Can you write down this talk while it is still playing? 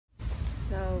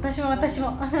私も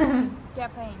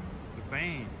Japan.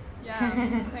 Japan. Yeah,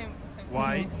 same.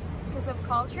 Why? Because of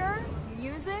culture,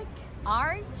 music,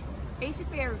 art,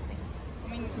 basically everything.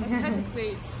 I mean,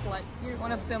 aesthetically, it's like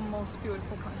one of the most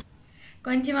beautiful countries. こ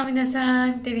んにちは皆さ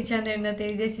ん、テリチャンネルのテ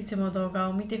リです。いつも動画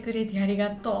を見てくれてありが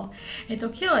とう。今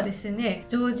日はですね、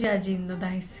ジョージア人の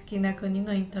大好きな国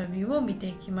のインタビューを見て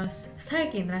いきます。最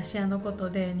近ロシアのこ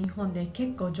とで日本で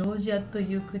結構ジョージアと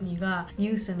いう国がニ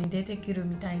ュースに出てくる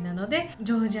みたいなので、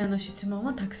ジョージアの質問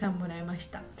をたくさんもらいまし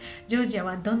た。ジョージア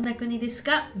はどんな国です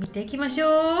か？見ていきましょ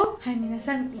う。はい、皆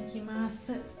さん行きま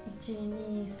す。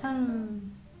1、2、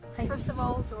3。First of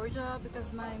all, Georgia,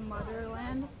 because my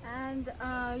motherland, and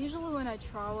usually when I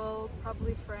travel,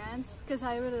 probably France, because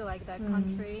I really like that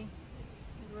country. It's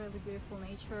really beautiful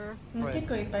nature. 結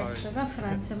構いっぱい人がフ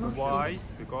ランスも好きで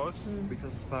す。Because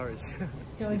it's Paris.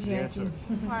 ジョージア人。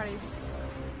Paris.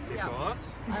 Yeah.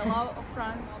 I love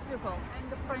French people and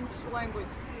the French language.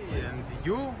 And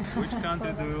you? Which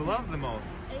country do you love the most?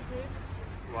 Egypt.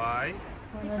 Why?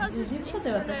 エジプト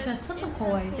で私はちょっと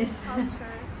怖いです。Culture,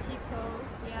 people.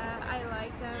 Yeah, I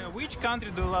like them. Which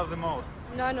country do you love the most?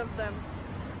 None of them.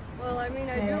 Well, I mean,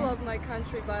 I do love my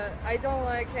country, but I don't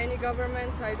like any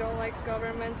government. I don't like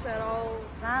governments at all.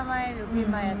 Самая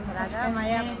любимая страна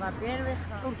моя, во-первых,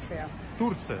 Турция.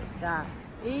 Турция? Да.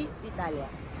 И Италия.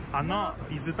 Она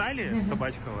из Италии,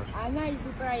 собачка ваша? Она из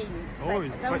Украины, кстати.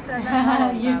 Ой, потому что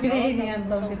она Ukrainian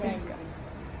dog.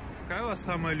 Какая у вас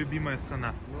самая любимая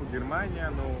страна? Ну,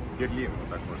 Германия, Берлин, вот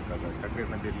так можно сказать,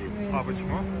 конкретно Берлин. А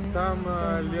почему? Там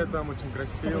летом очень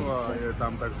красиво, и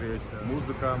там также есть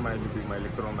музыка, моя любимая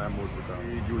электронная музыка,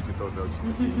 и люди тоже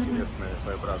очень такие интересные,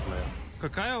 своеобразные.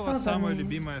 Какая у вас самая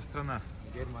любимая страна?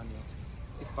 Германия.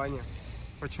 Испания.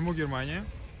 Почему Германия?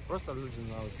 Просто люди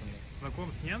нравятся мне.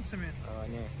 Знаком с немцами?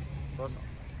 Нет, просто.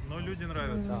 Но люди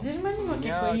нравятся.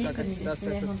 Я как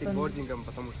ассоциация со скейтбордингом,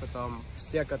 потому что там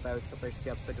все катаются почти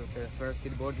абсолютно. С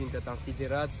скейтбординга, там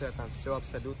федерация, там все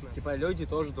абсолютно. Типа люди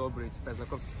тоже добрые, типа я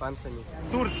знаком с испанцами.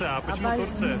 Турция, а почему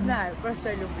Турция? Не знаю,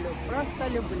 просто люблю.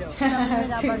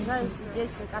 Я обожаю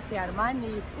сидеть в кафе Армани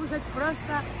и кушать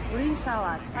просто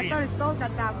грин-салат, который только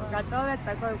там готовят,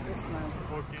 такой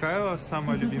вкусный. Какая у вас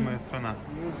самая любимая страна?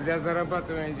 Ну, для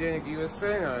зарабатывания денег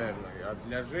USA, наверное, а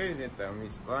для жизни там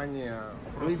Испания.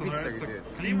 Просто нравится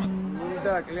климат? Ну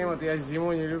да, климат я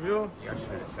зиму не люблю. Я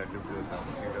швейцар люблю там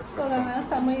всегда. そうだな、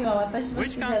寒いわ、私も好き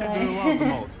Which じゃ country な do い。 you love the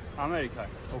most? America,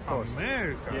 of course.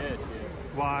 America? Yes.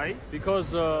 Why?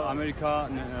 Because America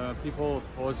people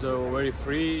was very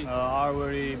free, are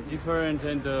very different,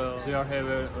 and they have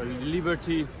a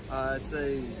liberty. I'd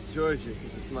say Georgia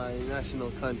because it's my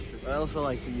national country. I also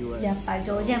like the US. やっぱ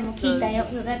ジョージアも聞いたよ。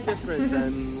よかった。 Different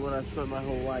than what I've spent my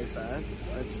whole life at.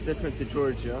 It's different to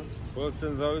Georgia.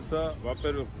 Очень нравится,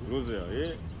 во-первых, Грузия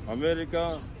и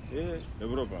Америка и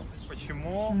Европа.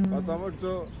 Почему? Потому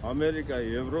что Америка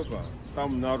и Европа,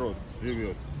 там народ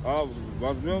живет. А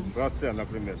возьмем Россия,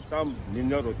 например, там не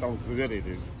народ, там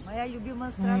звери. Моя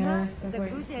любимая страна – это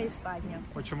Грузия и Испания.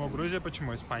 Почему Грузия,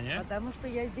 почему Испания? Потому что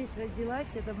я здесь родилась,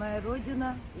 это моя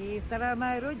родина. И вторая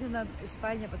моя родина –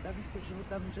 Испания, потому что живу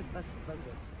там уже 22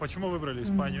 года. Почему выбрали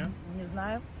Испанию? Не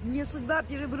знаю. Мне судьба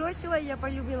перебросила, и я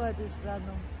полюбила эту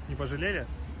страну. Не пожалели?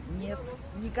 Нет,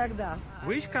 никогда.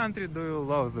 Which country do you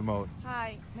love the most?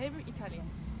 Hi, maybe Italian.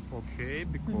 Okay,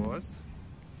 because?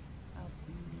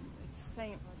 It's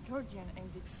same Georgian and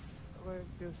it's very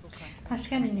beautiful country. 確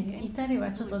かにね、イタリア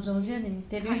はちょっとジョージアに似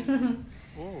てる。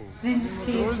レンズス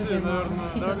ケープでも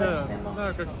人たちでも。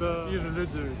 Да, как-то вижу люди,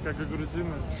 как и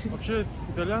грузины. Вообще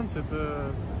итальянцы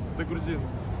это грузины.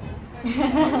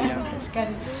 確か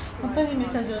に。本当にめっ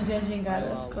ちゃジョージア人があ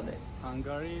るあそこで。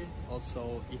 Hungary,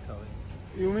 also Italy.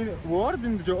 You mean word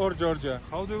in Georgia?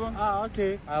 How do you want? Ah,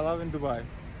 okay. I love in Dubai.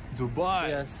 Dubai?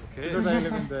 Yes, Okay. because I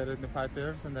live in there in the 5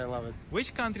 years and I love it.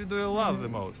 Which country do you love the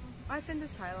most? I think the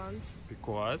Thailand.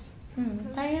 Because?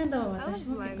 タイランドは I 私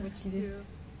love も結構好 language きで too. す。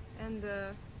 And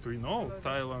Do you know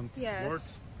Thailand Yes.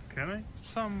 words? Can I?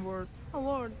 Some words. a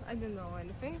word, I don't know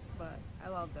anything, but I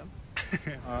love them.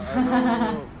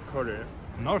 I know Korea.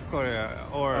 North Korea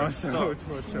or South?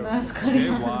 For sure. ナースコ Okay, リ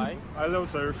ア。 why? I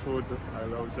love their food. I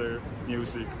love their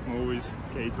music, movies,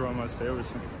 K-dramas,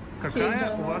 everything.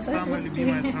 Какая у вас самая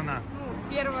любимая страна? Ну,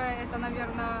 первая это,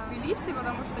 наверное, Тбилиси,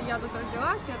 потому что я тут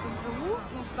родилась, я тут живу.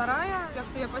 Ну, вторая, тех,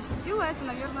 что я посетила, это,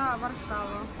 наверное,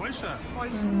 Варшава. Польша?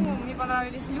 Польша. Ну, мне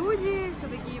понравились люди, все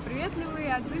такие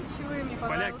приветливые, отзывчивые, мне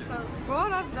понравился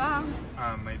город, да.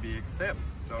 Maybe except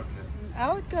Georgia. I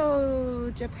would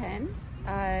go Japan.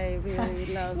 I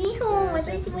really love 日本、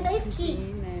私も大好き。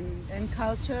 and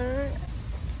culture.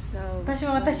 So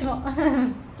私も。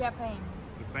 Japan.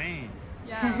 Japan.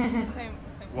 Yeah, same.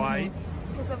 Why?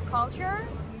 because of culture,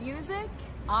 music,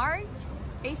 art,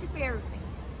 basically everything.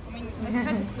 I mean,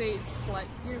 aesthetically, it's like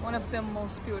one of the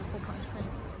most beautiful countries.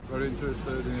 Very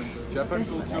interested in Japan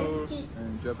culture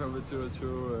and Japan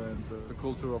literature and the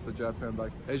culture of the Japan,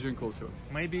 like Asian culture.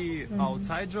 Maybe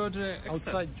outside Georgia?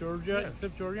 Outside Georgia,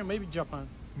 except Georgia, maybe Japan.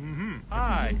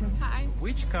 Hi. Hi.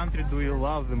 Which country do you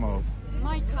love the most?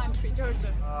 My country,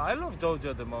 Georgia. I love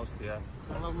Georgia the most, yeah.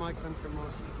 I love my country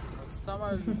most.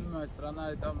 Самая любимая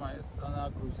страна это моя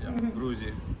страна Грузия.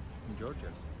 Грузия.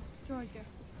 Georgia. Georgia.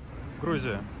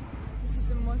 Грузия. This is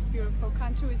the most beautiful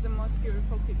country with the most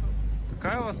beautiful people.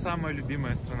 Какая у вас самая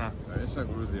любимая страна? Конечно,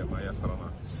 Грузия моя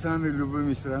страна. Самая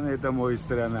любимая страна это моя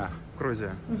страна.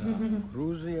 Грузия.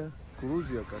 Грузия.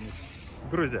 Грузия, конечно.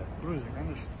 Грузия. Грузия,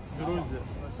 конечно. Грузия.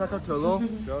 Сакартвело.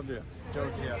 Georgia.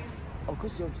 Georgia. Of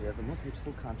course, Georgia, the most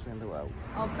beautiful country in the world.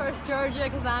 Of course, Georgia,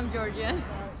 because I'm Georgian.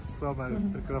 Самая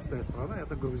прекрасная страна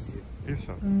это Грузия. И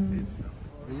все.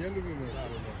 Меня любимая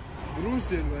страна.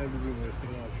 Грузия моя любимая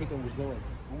страна. Что там узнавать?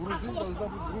 У грузин должна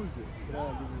быть Грузия. Страна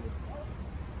любимая.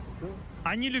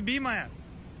 А не любимая?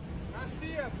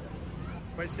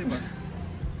 Спасибо.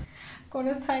 こ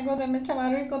れ最後でめっちゃ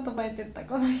悪い言葉言ってた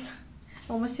この人。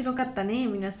面白かったね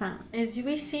皆さん。As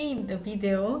we see in the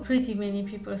video, pretty many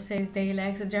people say they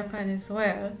like Japan as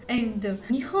well. And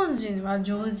日本人は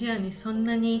ジョージアにそん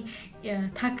なに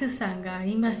たくさんが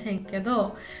いませんけ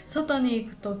ど、外に行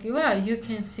くときは You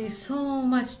can see so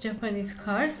much Japanese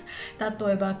cars。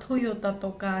例えばトヨタ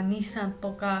とか日産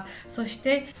とか、そし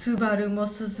てスバルも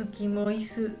スズキもイ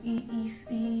スズ。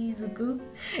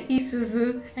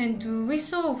And we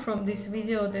saw from this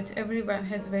video that everyone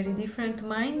has very different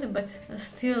mind, but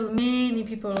still many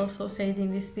people also said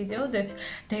in this video that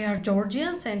they are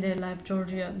Georgians and they love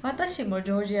Georgia。私も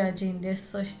ジョージア人で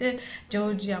す。そしてジ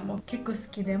ョージアも結構好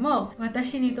きでも、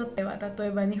私にとっては例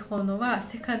えば日本のは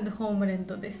セカンドホームラン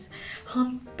ドです。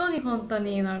本当に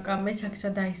なんかめちゃくち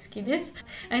ゃ大好きです。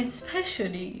And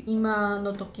especially 今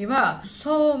の時は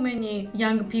so many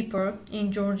young people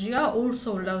in Georgia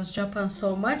also loves Japan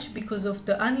so much because of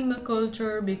the anime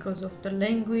culture, because of the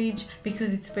language,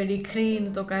 because it's very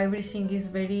clean とか everything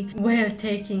is very well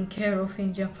taken care of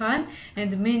in Japan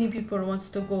and many people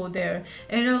wants to go there.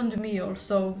 Around me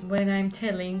also when I'm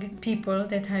telling people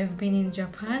that I've been in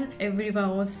Japan,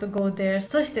 everyone wants to go there.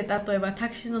 そして例えばタ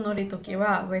クシーの乗るとき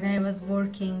は when I was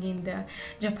working in the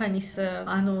Japanese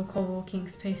co-working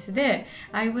space で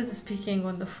I was speaking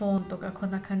on the phone とかこ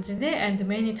んな感じで and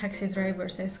many taxi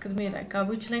drivers asked me like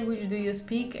which language do you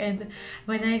speak, and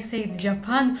when I said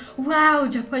Japan, wow,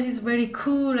 Japan is very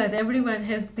cool, and everyone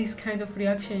has this kind of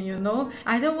reaction, you know.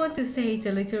 I don't want to say it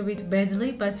a little bit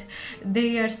badly, but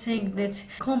they are saying that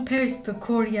compared to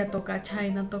Korea とか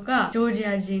China とかジョージ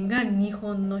ア人が日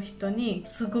本の人に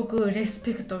すごくレス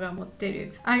ペクトが持って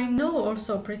る。I know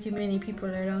also pretty many people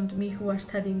around me who are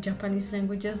studying Japanese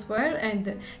language as well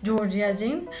and ジョージア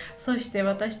人。そして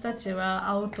私たちは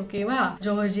会うときはジ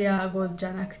ョージア語じ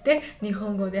ゃなくて日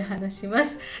本語で話しま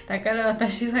す。だから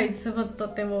私はいつもと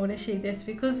ても嬉しいです。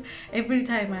Because every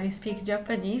time I speak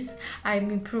Japanese, I'm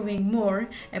improving more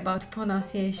about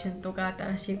pronunciation とか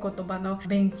新しい言葉の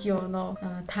勉強の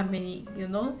ために、you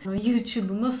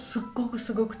know。YouTube もすごく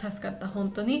助かった。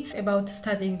本当に about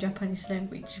studying Japanese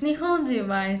language。日本人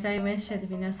は as I mentioned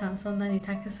皆さんそんなに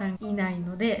たくさんいない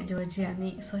のでジョージア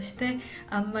に、そして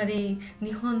あんまり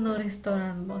日本のレスト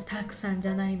ランもたくさんじ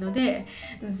ゃないので、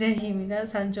ぜひ皆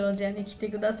さんジョージアに来て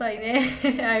くださいね。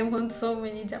I want so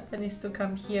many Japanese to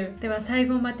come here。では最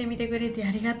後まで見てくれて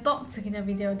ありがとう。次の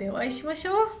ビデオでお会いしまし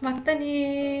ょう。また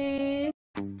ね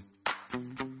ー。